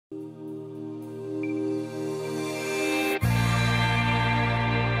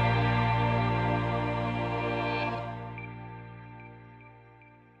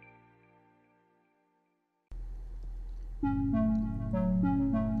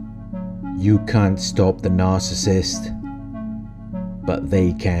You can't stop the narcissist, but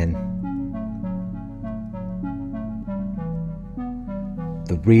they can.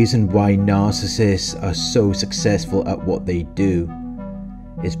 The reason why narcissists are so successful at what they do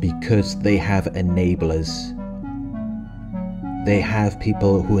is because they have enablers. They have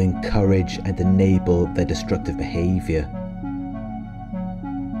people who encourage and enable their destructive behavior.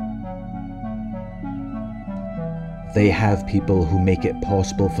 They have people who make it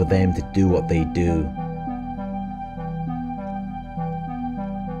possible for them to do what they do.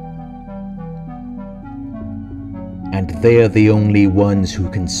 And they are the only ones who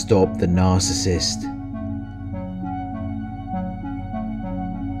can stop the narcissist.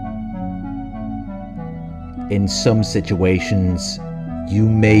 In some situations, you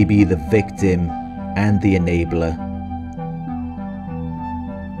may be the victim and the enabler.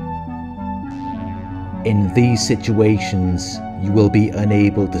 In these situations, you will be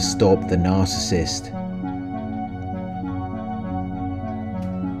unable to stop the narcissist.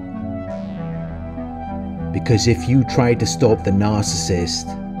 Because if you try to stop the narcissist,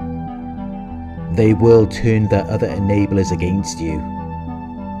 they will turn their other enablers against you.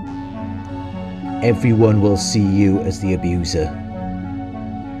 Everyone will see you as the abuser.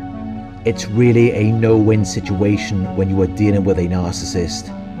 It's really a no-win situation when you are dealing with a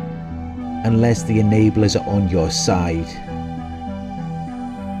narcissist, unless the enablers are on your side.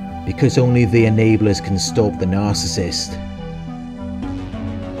 Because only the enablers can stop the narcissist.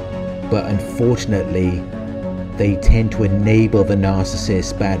 But unfortunately, they tend to enable the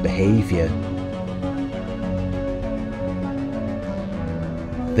narcissist's bad behavior.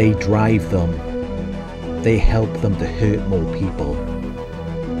 They drive them. They help them to hurt more people.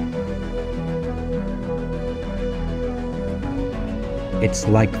 It's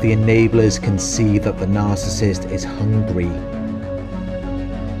like the enablers can see that the narcissist is hungry.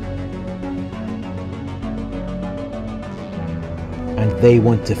 And they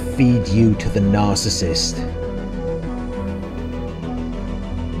want to feed you to the narcissist.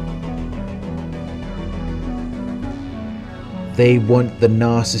 They want the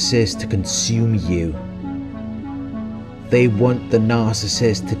narcissist to consume you. They want the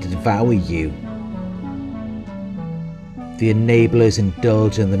narcissist to devour you. The enablers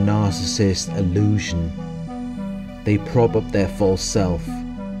indulge in the narcissist's illusion. They prop up their false self.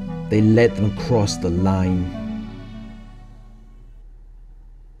 They let them cross the line.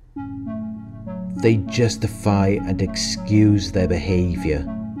 They justify and excuse their behavior,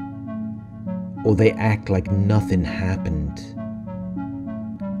 or they act like nothing happened.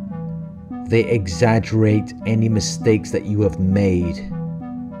 They exaggerate any mistakes that you have made,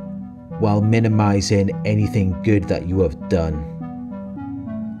 while minimizing anything good that you have done.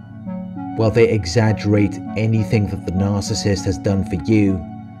 While they exaggerate anything that the narcissist has done for you,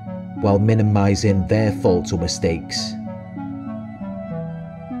 while minimizing their faults or mistakes.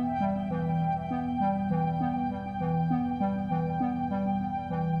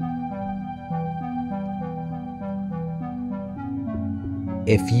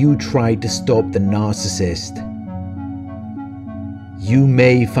 If you try to stop the narcissist, you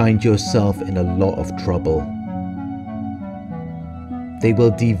may find yourself in a lot of trouble. They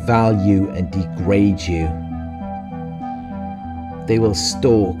will devalue and degrade you. They will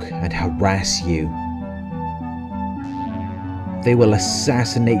stalk and harass you. They will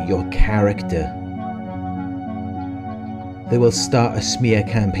assassinate your character. They will start a smear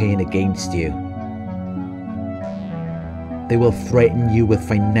campaign against you. They will threaten you with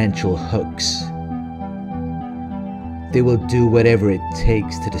financial hooks. They will do whatever it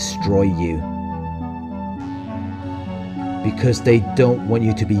takes to destroy you. Because they don't want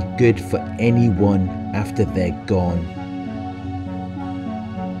you to be good for anyone after they're gone.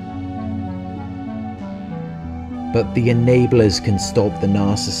 But the enablers can stop the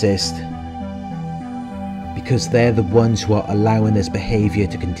narcissist, because they're the ones who are allowing this behavior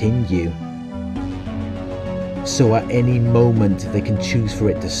to continue. So at any moment they can choose for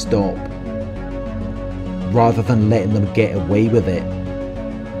it to stop, rather than letting them get away with it,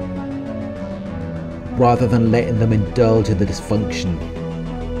 rather than letting them indulge in the dysfunction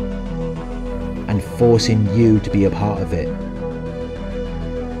and forcing you to be a part of it.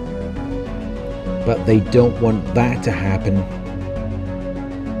 But they don't want that to happen.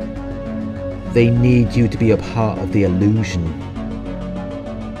 They need you to be a part of the illusion.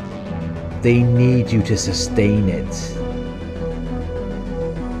 They need you to sustain it,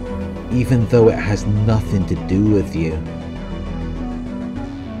 even though it has nothing to do with you.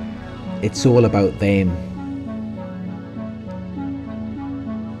 It's all about them.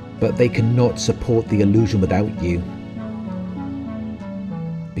 But they cannot support the illusion without you.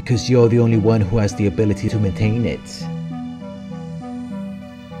 because you're the only one who has the ability to maintain it.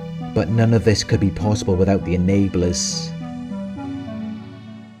 But none of this could be possible without the enablers.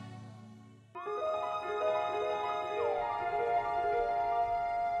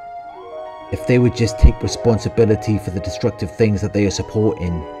 If they would just take responsibility for the destructive things that they are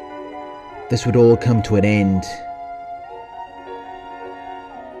supporting, this would all come to an end.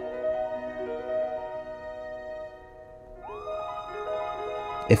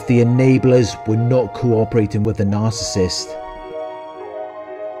 If the enablers were not cooperating with the narcissist,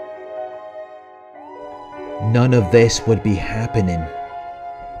 none of this would be happening.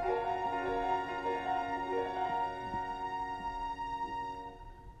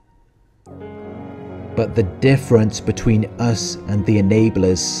 But the difference between us and the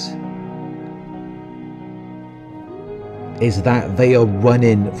enablers is that they are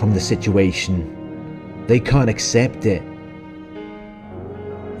running from the situation. They can't accept it.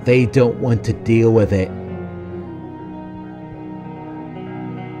 They don't want to deal with it.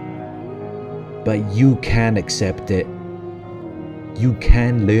 But you can accept it. You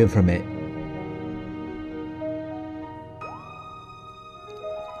can learn from it.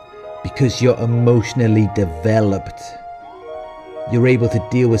 Because you're emotionally developed. You're able to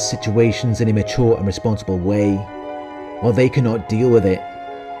deal with situations in a mature and responsible way, while they cannot deal with it.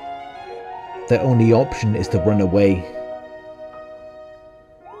 Their only option is to run away.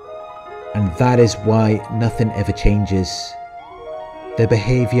 And that is why nothing ever changes. Their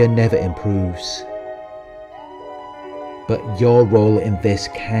behavior never improves. But your role in this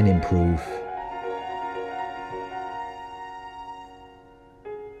can improve.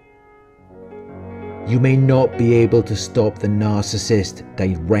 You may not be able to stop the narcissist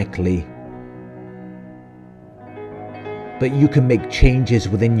directly, but you can make changes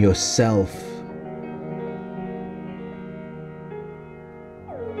within yourself.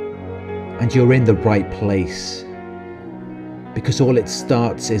 And you're in the right place, because all it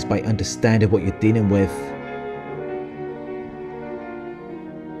starts is by understanding what you're dealing with.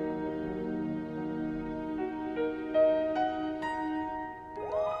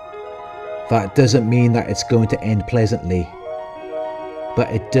 That doesn't mean that it's going to end pleasantly, but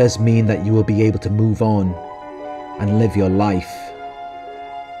it does mean that you will be able to move on and live your life.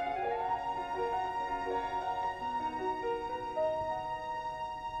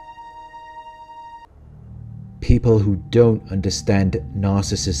 People who don't understand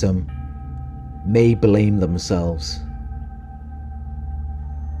narcissism may blame themselves.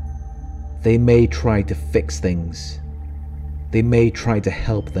 They may try to fix things. They may try to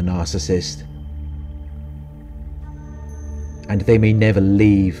help the narcissist. And they may never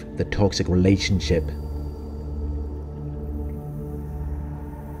leave the toxic relationship.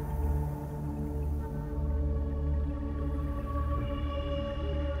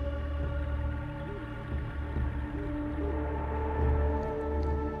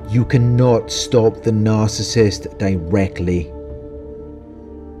 You cannot stop the narcissist directly.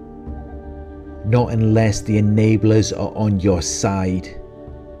 Not unless the enablers are on your side.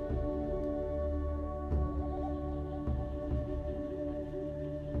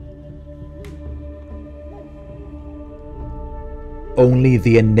 Only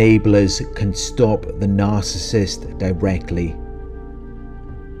the enablers can stop the narcissist directly.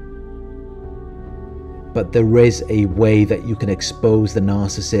 But there is a way that you can expose the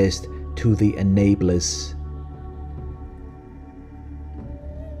narcissist to the enablers.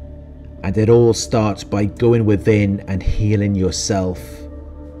 And it all starts by going within and healing yourself.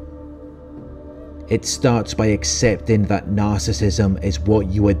 It starts by accepting that narcissism is what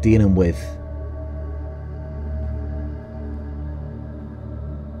you are dealing with.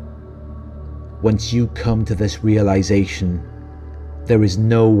 Once you come to this realization, there is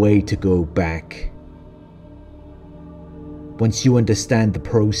no way to go back. Once you understand the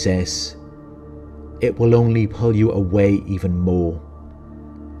process, it will only pull you away even more.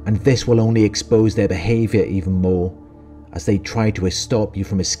 And this will only expose their behavior even more as they try to stop you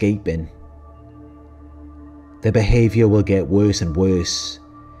from escaping. Their behavior will get worse and worse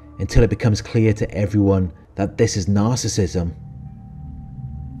until it becomes clear to everyone that this is narcissism.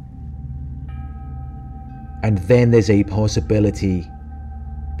 And then there's a possibility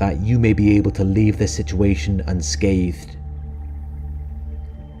that you may be able to leave this situation unscathed.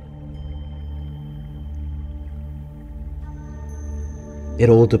 It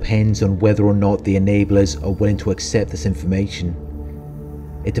all depends on whether or not the enablers are willing to accept this information.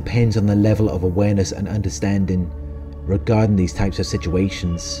 It depends on the level of awareness and understanding regarding these types of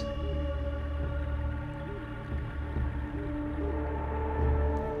situations.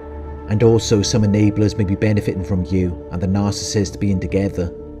 And also, some enablers may be benefiting from you and the narcissist being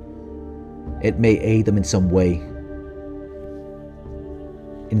together. It may aid them in some way.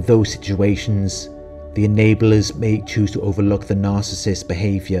 In those situations, the enablers may choose to overlook the narcissist's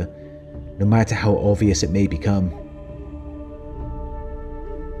behavior, no matter how obvious it may become.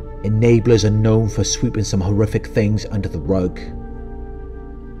 Enablers are known for sweeping some horrific things under the rug.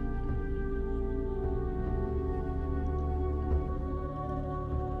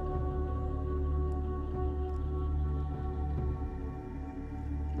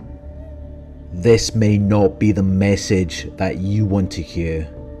 This may not be the message that you want to hear.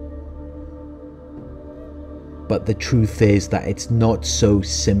 But the truth is that it's not so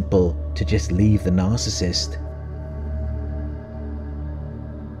simple to just leave the narcissist.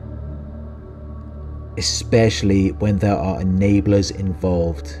 Especially when there are enablers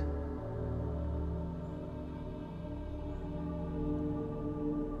involved.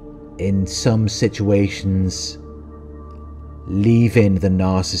 In some situations, leaving the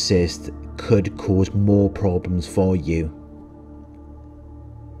narcissist could cause more problems for you.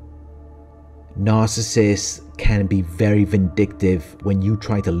 Narcissists can be very vindictive when you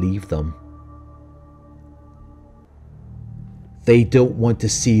try to leave them. They don't want to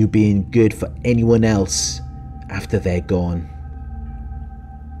see you being good for anyone else after they're gone.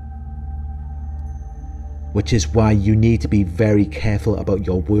 Which is why you need to be very careful about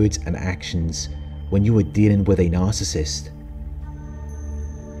your words and actions when you are dealing with a narcissist.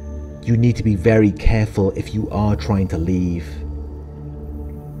 You need to be very careful if you are trying to leave.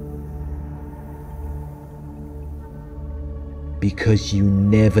 Because you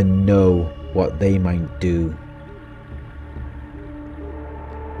never know what they might do.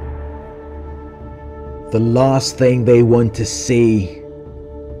 The last thing they want to see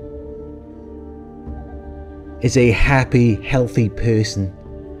is a happy, healthy person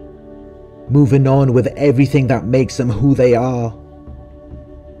moving on with everything that makes them who they are.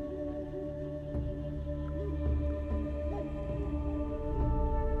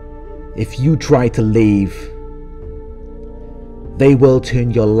 If you try to leave, they will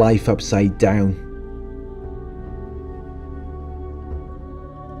turn your life upside down.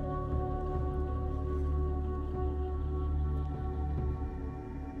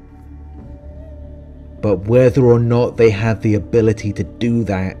 But whether or not they have the ability to do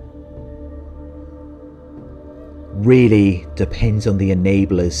that really depends on the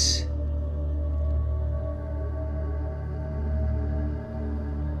enablers.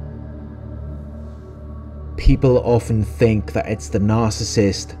 People often think that it's the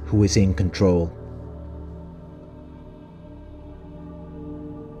narcissist who is in control.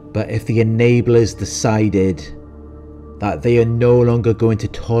 But if the enablers decided that they are no longer going to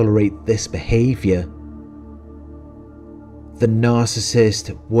tolerate this behavior, the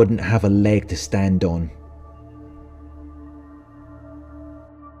narcissist wouldn't have a leg to stand on.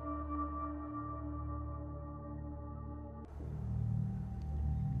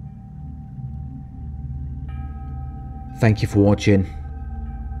 Thank you for watching.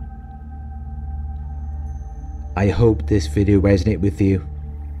 I hope this video resonated with you.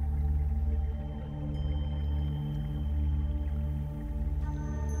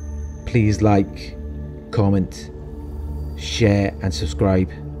 Please like, comment, share and subscribe.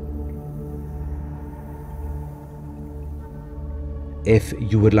 If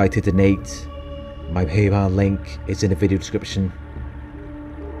you would like to donate, my PayPal link is in the video description.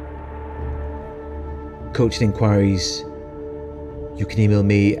 Coaching inquiries, you can email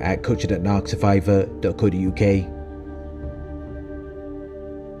me at coaching@narcsurvivor.co.uk.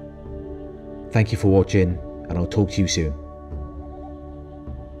 Thank you for watching, and I'll talk to you soon.